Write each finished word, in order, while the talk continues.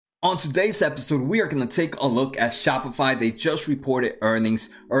On today's episode, we are going to take a look at Shopify. They just reported earnings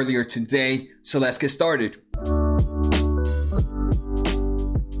earlier today, so let's get started.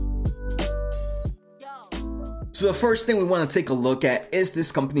 So the first thing we want to take a look at is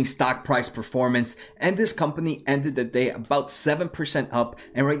this company's stock price performance, and this company ended the day about 7% up,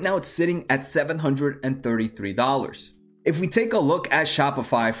 and right now it's sitting at $733. If we take a look at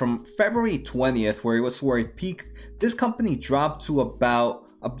Shopify from February 20th, where it peaked, this company dropped about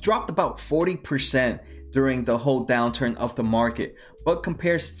 40% during the whole downturn of the market. But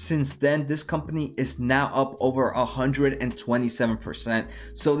compared since then, this company is now up over 127%.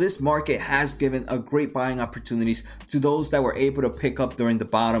 So this market has given a great buying opportunities to those that were able to pick up during the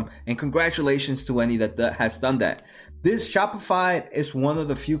bottom. And congratulations to any that has done that. This Shopify is one of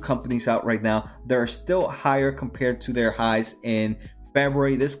the few companies out right now that are still higher compared to their highs in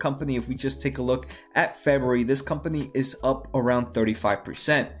February. This company, if we just take a look at February, this company is up around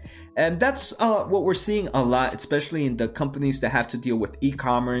 35%. And that's what we're seeing a lot, especially in the companies that have to deal with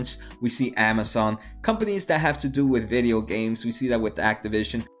e-commerce. We see Amazon. Companies that have to do with video games. We see that with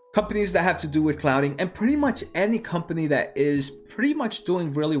Activision. Companies that have to do with clouding, and pretty much any company that is pretty much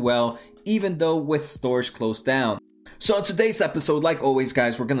doing really well, even though with stores closed down. So in today's episode, like always,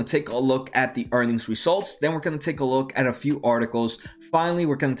 guys, we're going to take a look at the earnings results. Then we're going to take a look at a few articles. Finally,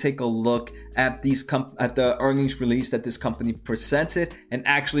 we're going to take a look at the earnings release that this company presented. And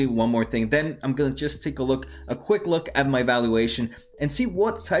actually, one more thing. Then I'm going to just take a quick look at my valuation and see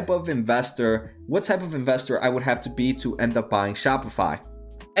what type of investor I would have to be to end up buying Shopify.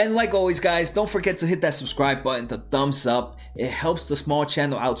 And like always, guys, don't forget to hit that subscribe button, the thumbs up. It helps the small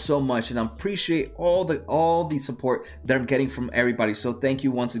channel out so much, and I appreciate all the support that I'm getting from everybody. So thank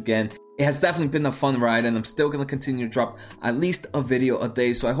you once again. It has definitely been a fun ride, and I'm still going to continue to drop at least a video a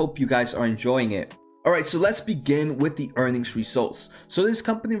day. So I hope you guys are enjoying it. All right, so let's begin with the earnings results. So this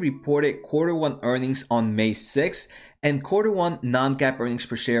company reported quarter one earnings on May 6th, and quarter one non-GAAP earnings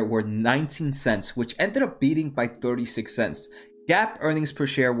per share were 19 cents, which ended up beating by 36 cents. GAAP earnings per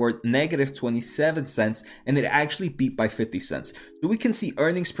share were negative 27 cents, and it actually beat by 50 cents. So we can see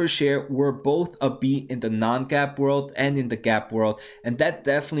earnings per share were both a beat in the non-GAAP world and in the GAAP world. And that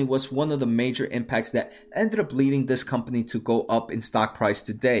definitely was one of the major impacts that ended up leading this company to go up in stock price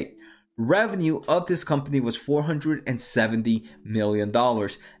today. Revenue of this company was $470 million,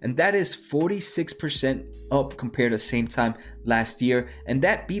 and that is 46% up compared to the same time last year, and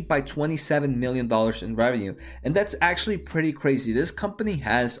that beat by $27 million in revenue, and that's actually pretty crazy. This company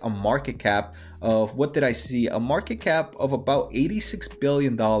has a market cap of, a market cap of about $86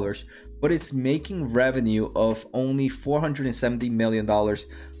 billion, but it's making revenue of only $470 million a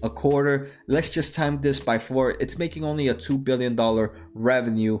quarter. Let's just time this by 4. It's making only a $2 billion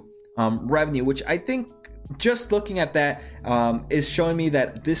revenue, which I think, just looking at that, is showing me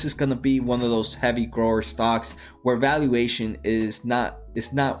that this is going to be one of those heavy grower stocks where valuation is not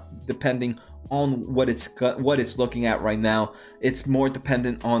depending on what it's looking at right now. It's more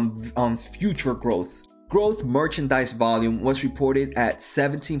dependent on future growth. Gross merchandise volume was reported at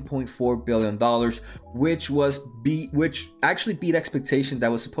 $17.4 billion, which actually beat expectation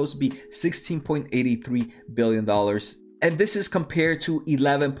that was supposed to be $16.83 billion. And this is compared to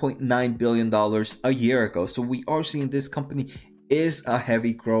 $11.9 billion a year ago. So we are seeing this company is a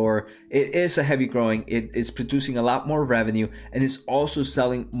heavy grower. It is a heavy growing. It is producing a lot more revenue, and it's also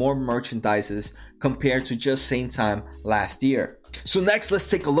selling more merchandises compared to just same time last year. So next, let's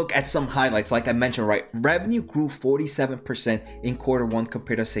take a look at some highlights. Like I mentioned, right, revenue grew 47% in quarter one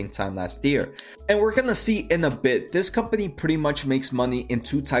compared to the same time last year. And we're going to see in a bit, this company pretty much makes money in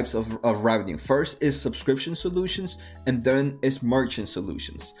two types of revenue. First is subscription solutions, and then is merchant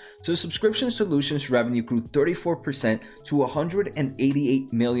solutions. So subscription solutions revenue grew 34% to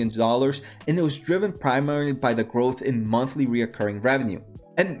 $188 million, and it was driven primarily by the growth in monthly recurring revenue.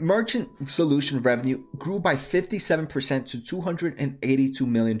 And merchant solution revenue grew by 57% to $282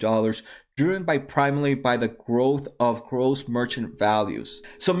 million, driven primarily by the growth of gross merchant values.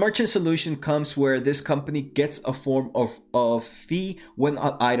 So merchant solution comes where this company gets a form of fee when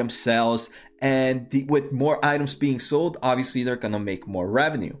an item sells, and with more items being sold, obviously they're going to make more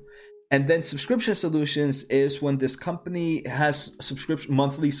revenue. And then subscription solutions is when this company has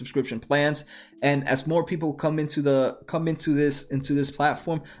monthly subscription plans, and as more people come into this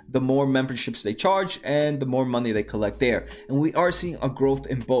platform, the more memberships they charge and the more money they collect there. And we are seeing a growth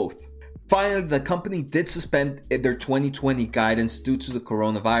in both. Finally, the company did suspend their 2020 guidance due to the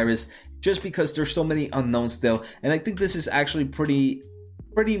coronavirus, just because there's so many unknowns still. And I think this is actually pretty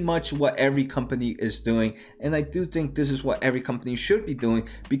much what every company is doing, and I do think this is what every company should be doing,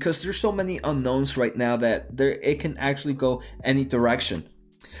 because there's so many unknowns right now that it can actually go any direction.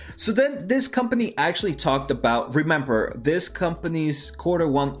 So then this company actually talked about, remember, this company's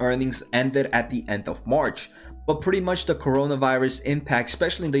Q1 earnings ended at the end of March. But pretty much the coronavirus impact,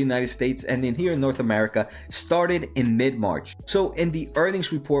 especially in the United States and in here in North America, started in mid-March. So in the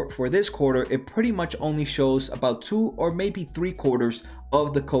earnings report for this quarter, it pretty much only shows about 2 or maybe 3 quarters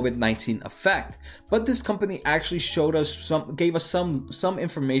of the COVID-19 effect. But this company actually gave us some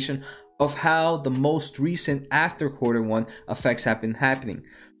information of how the most recent after Q1 effects have been happening.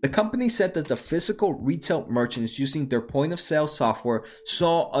 The company said that the physical retail merchants using their point of sale software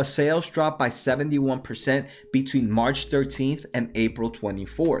saw a sales drop by 71% between March 13th and April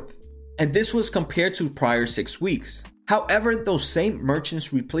 24th. And this was compared to prior 6 weeks. However, those same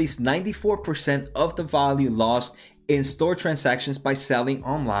merchants replaced 94% of the value lost in store transactions by selling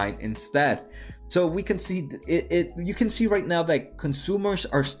online instead. So we can see you can see right now that consumers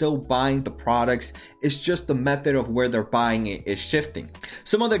are still buying the products. It's just the method of where they're buying it is shifting.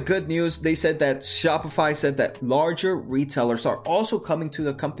 Some other good news, they said that Shopify said that larger retailers are also coming to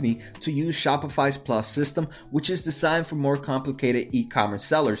the company to use Shopify's Plus system, which is designed for more complicated e-commerce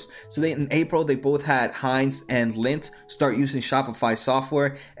sellers. So in April, they both had Heinz and Lindt start using Shopify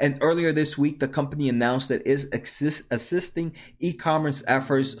software. And earlier this week, the company announced that it is assisting e-commerce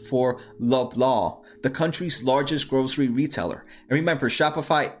efforts for Loblaw, the country's largest grocery retailer. And remember,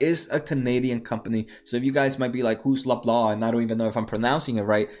 Shopify is a Canadian company. So if you guys might be like, who's Loblaw? And I don't even know if I'm pronouncing it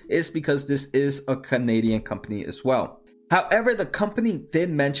right. It's because this is a Canadian company as well. However, the company did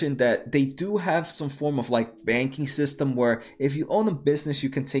mention that they do have some form of like banking system where if you own a business, you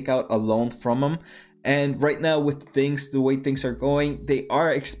can take out a loan from them. And right now with the way things are going, they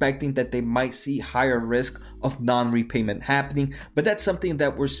are expecting that they might see higher risk of non-repayment happening. But that's something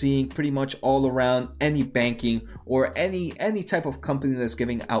that we're seeing pretty much all around any banking or any type of company that's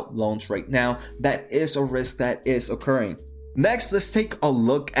giving out loans right now. That is a risk that is occurring. Next, let's take a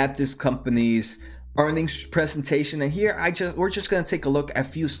look at this company's earnings presentation, and here we're just going to take a look at a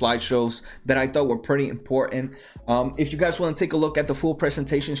few slideshows that I thought were pretty important. If you guys want to take a look at the full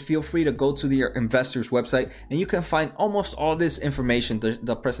presentations, feel free to go to the investors website and you can find almost all this information,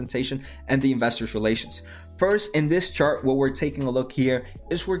 the presentation and the investors relations. First, in this chart, what we're taking a look here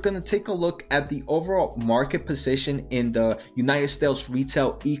is we're going to take a look at the overall market position in the United States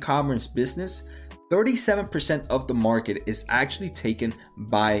retail e-commerce business. 37% of the market is actually taken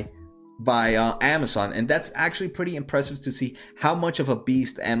by Amazon, and that's actually pretty impressive to see how much of a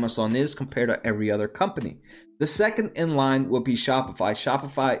beast Amazon is compared to every other company. The second in line will be Shopify.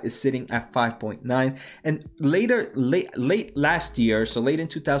 Shopify is sitting at 5.9, and late last year, so late in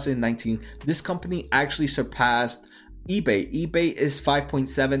 2019, this company actually surpassed eBay. eBay is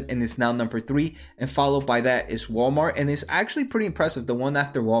 5.7 and is now number 3, and followed by that is Walmart, and it's actually pretty impressive. The one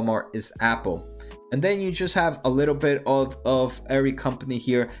after Walmart is Apple. And then you just have a little bit of every company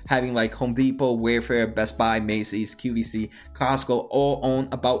here having like Home Depot, Wayfair, Best Buy, Macy's, QVC, Costco all own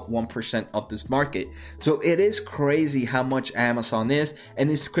about 1% of this market. So it is crazy how much Amazon is,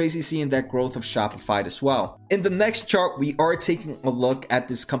 and it's crazy seeing that growth of Shopify as well. In the next chart, we are taking a look at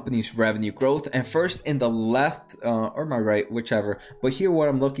this company's revenue growth. And first in the left or my right, whichever, but here what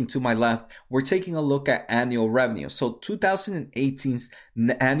I'm looking to my left, we're taking a look at annual revenue. So 2018's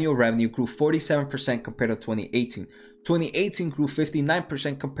annual revenue grew 47% compared to 2018. 2018 grew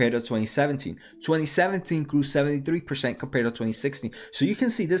 59% compared to 2017. 2017 grew 73% compared to 2016. So you can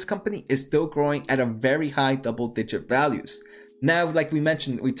see this company is still growing at a very high double-digit values. Now, like we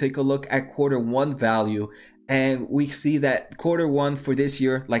mentioned, we take a look at Q1 value, and we see that Q1 for this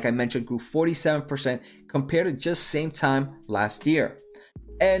year, like I mentioned, grew 47% compared to just same time last year.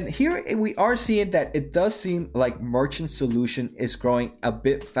 And here we are seeing that it does seem like merchant solution is growing a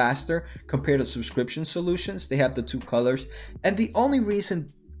bit faster compared to subscription solutions. They have the two colors. And the only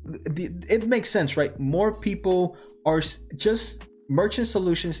reason, it makes sense, right? More people are just, merchant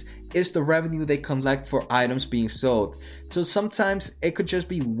solutions is the revenue they collect for items being sold. So sometimes it could just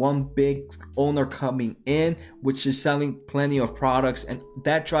be one big owner coming in, which is selling plenty of products, and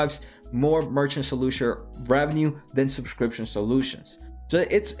that drives more merchant solution revenue than subscription solutions. So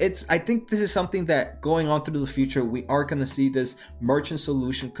it's I think this is something that going on through the future, we are going to see this merchant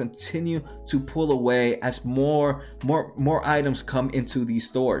solution continue to pull away as more items come into these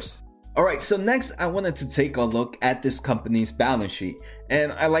stores. All right, so next I wanted to take a look at this company's balance sheet.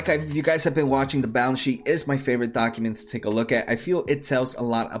 And if you guys have been watching, the balance sheet is my favorite document to take a look at. I feel it tells a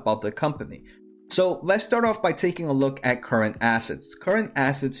lot about the company. So let's start off by taking a look at current assets. Current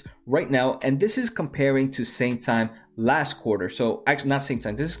assets right now, and this is comparing to same time last quarter. So actually not same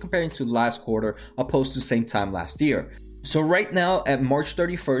time, this is comparing to last quarter opposed to same time last year. So right now at March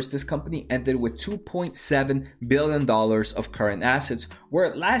 31st, this company ended with $2.7 billion of current assets,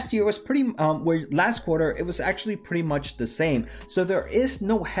 where last year was where last quarter, it was actually pretty much the same. So there is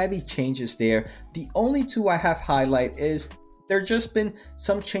no heavy changes there. The only two I have highlight is there just been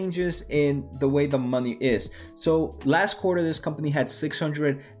some changes in the way the money is. So last quarter, this company had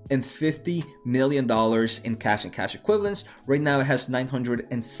 $650 million in cash and cash equivalents. Right now it has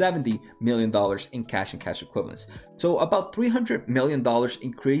 $970 million in cash and cash equivalents. So about $300 million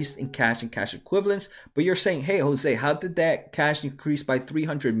increased in cash and cash equivalents. But you're saying, hey, Jose, how did that cash increase by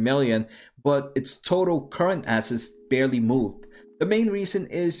 $300 million, but its total current assets barely moved? The main reason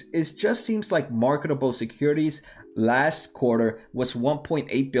is it just seems like marketable securities last quarter was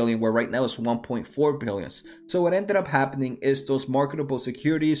 1.8 billion, where right now it's 1.4 billion. So what ended up happening is those marketable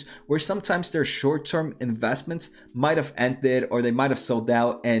securities, where sometimes their short-term investments might have ended or they might have sold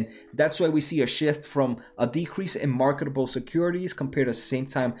out, and that's why we see a shift from a decrease in marketable securities compared to the same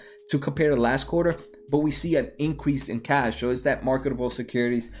time compared to last quarter, but we see an increase in cash. So is that marketable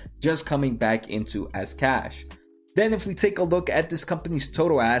securities just coming back into as cash? Then if we take a look at this company's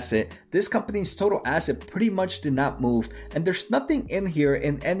total asset pretty much did not move, and there's nothing in here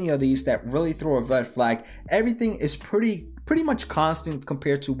in any of these that really throw a red flag. Everything is pretty much constant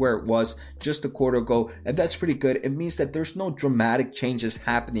compared to where it was just a quarter ago, and that's pretty good. It means that there's no dramatic changes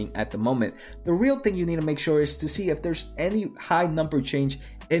happening at the moment. The real thing you need to make sure is to see if there's any high number change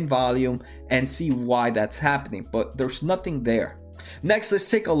in volume and see why that's happening, but there's nothing there. Next, let's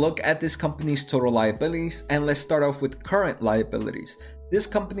take a look at this company's total liabilities, and let's start off with current liabilities. This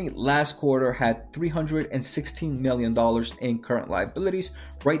company last quarter had $316 million in current liabilities.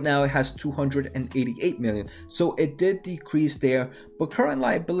 Right now it has $288 million. So it did decrease there, but current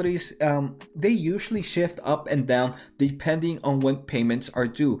liabilities, they usually shift up and down depending on when payments are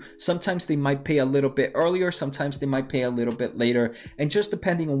due. Sometimes they might pay a little bit earlier, sometimes they might pay a little bit later, and just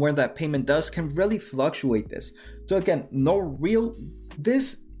depending on where that payment does can really fluctuate this. So again,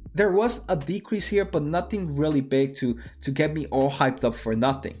 there was a decrease here, but nothing really big to get me all hyped up for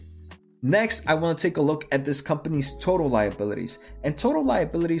nothing. Next, I want to take a look at this company's total liabilities. And total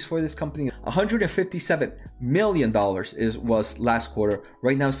liabilities for this company, $157 million was last quarter.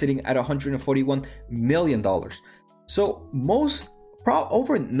 Right now sitting at $141 million. So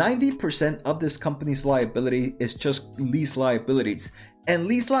over 90% of this company's liability is just lease liabilities. And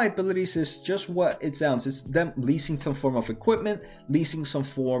lease liabilities is just what it sounds. It's them leasing some form of equipment, leasing some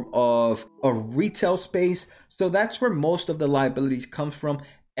form of a retail space. So that's where most of the liabilities come from.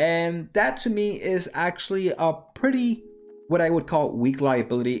 And that to me is actually a pretty, what I would call weak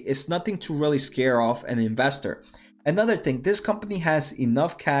liability. It's nothing to really scare off an investor. Another thing, this company has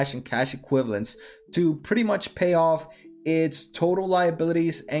enough cash and cash equivalents to pretty much pay off its total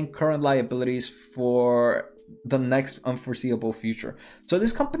liabilities and current liabilities for the next unforeseeable future. So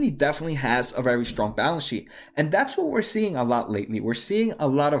this company definitely has a very strong balance sheet, and that's what we're seeing a lot lately. We're seeing a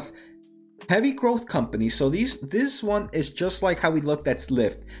lot of heavy growth companies. So this one is just like how we looked at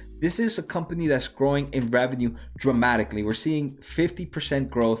Lyft. This is a company that's growing in revenue dramatically. We're seeing 50%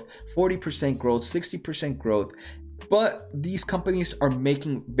 growth, 40% growth, 60% growth. But these companies are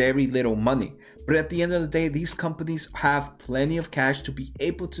making very little money. But at the end of the day, these companies have plenty of cash to be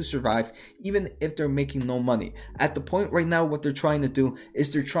able to survive, even if they're making no money. At the point right now, what they're trying to do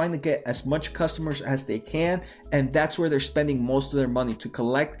is they're trying to get as much customers as they can. And that's where they're spending most of their money, to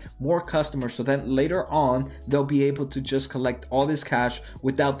collect more customers. So then later on, they'll be able to just collect all this cash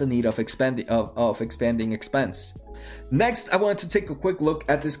without the need of expanding expense. Next, I wanted to take a quick look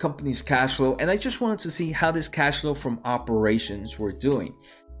at this company's cash flow, and I just wanted to see how this cash flow from operations were doing.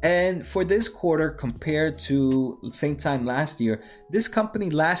 And for this quarter compared to the same time last year, this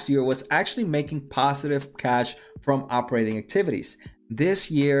company last year was actually making positive cash from operating activities.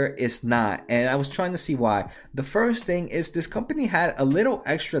 This year is not, and I was trying to see why. The first thing is this company had a little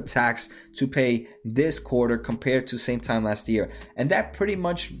extra tax to pay this quarter compared to same time last year, and that pretty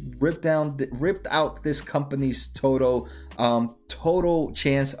much ripped out this company's total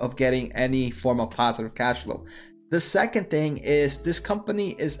chance of getting any form of positive cash flow. The second thing is this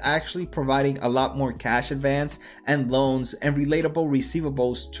company is actually providing a lot more cash advance and loans and relatable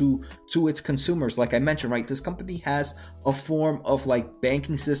receivables to its consumers. Like I mentioned, right, this company has a form of like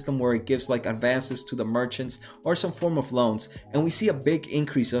banking system where it gives like advances to the merchants or some form of loans, and we see a big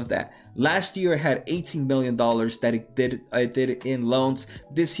increase of that. Last year it had $18 million that it did in loans.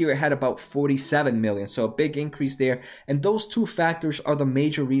 This year it had about $47 million, so a big increase there. And those two factors are the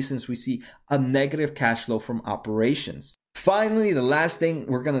major reasons we see a negative cash flow from operations. Finally, the last thing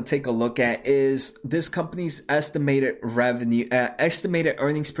we're going to take a look at is this company's estimated estimated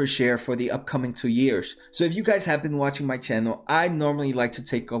earnings per share for the upcoming 2 years. So if you guys have been watching my channel, I normally like to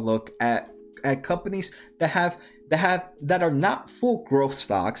take a look at companies that are not full growth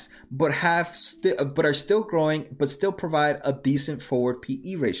stocks, but are still growing, but still provide a decent forward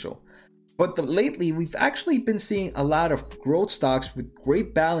PE ratio. But lately, we've actually been seeing a lot of growth stocks with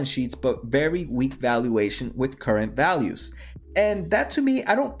great balance sheets, but very weak valuation with current values. And that, to me,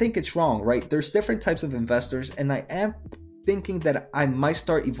 I don't think it's wrong, right? There's different types of investors, and I am thinking that I might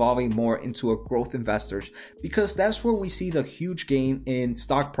start evolving more into a growth investors, because that's where we see the huge gain in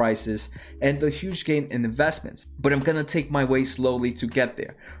stock prices and the huge gain in investments. But I'm gonna take my way slowly to get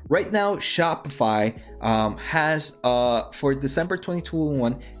there. Right now, Shopify has for December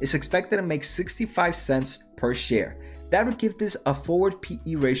 2021 is expected to make 65 cents per share. That would give this a forward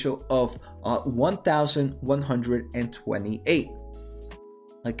PE ratio of 1,128.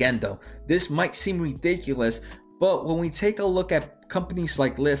 Again, though, this might seem ridiculous, but when we take a look at companies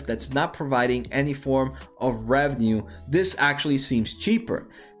like Lyft that's not providing any form of revenue, this actually seems cheaper.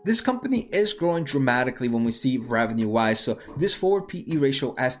 This company is growing dramatically when we see revenue wise. So this forward PE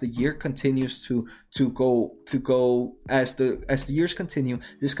ratio, as the year continues to go as the years continue,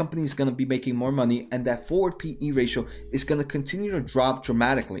 this company is going to be making more money, and that forward PE ratio is going to continue to drop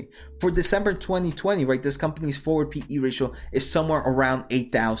dramatically. For December 2020, right, this company's forward PE ratio is somewhere around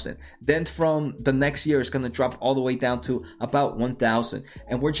 8,000. Then from the next year, it's going to drop all the way down to about 1,000.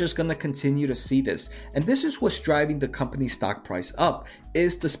 And we're just going to continue to see this. And this is what's driving the company's stock price up,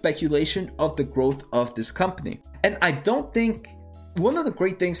 is the speculation of the growth of this company. And I don't think, one of the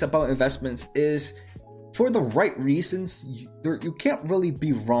great things about investments is, for the right reasons, you can't really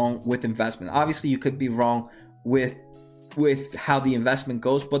be wrong with investment. Obviously, you could be wrong with how the investment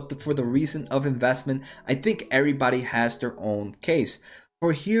goes, but for the reason of investment, I think everybody has their own case.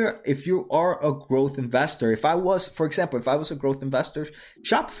 For here, if you are a growth investor, if I was a growth investor,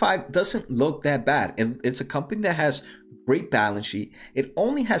 Shopify doesn't look that bad. It's a company that has great balance sheet. It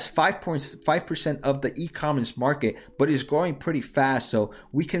only has 5% of the e-commerce market, but is growing pretty fast. So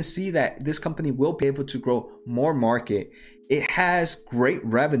we can see that this company will be able to grow more market. It has great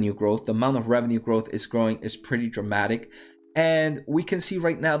revenue growth. The amount of revenue growth is pretty dramatic. And we can see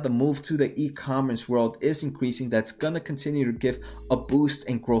right now the move to the e-commerce world is increasing. That's going to continue to give a boost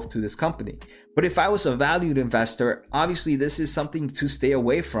in growth to this company. But if I was a valued investor, obviously this is something to stay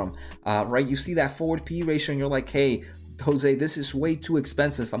away from, right? You see that forward PE ratio and you're like, hey, Jose, this is way too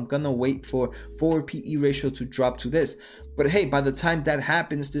expensive. I'm going to wait for forward PE ratio to drop to this. But hey, by the time that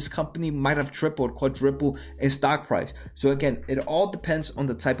happens, this company might have tripled, quadrupled in stock price. So again, it all depends on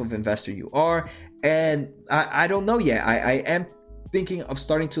the type of investor you are. And I don't know yet. I am thinking of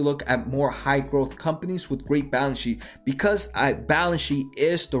starting to look at more high growth companies with great balance sheet, because balance sheet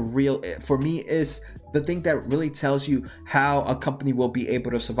is for me, is the thing that really tells you how a company will be able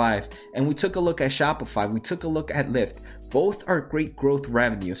to survive. And we took a look at Shopify, we took a look at Lyft. Both are great growth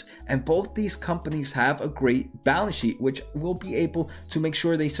revenues, and both these companies have a great balance sheet, which will be able to make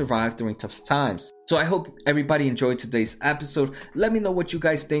sure they survive during tough times. So I hope everybody enjoyed today's episode. Let me know what you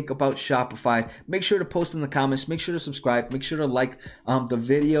guys think about Shopify. Make sure to post in the comments, make sure to subscribe, make sure to like the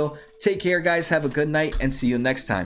video. Take care, guys. Have a good night, and see you next time.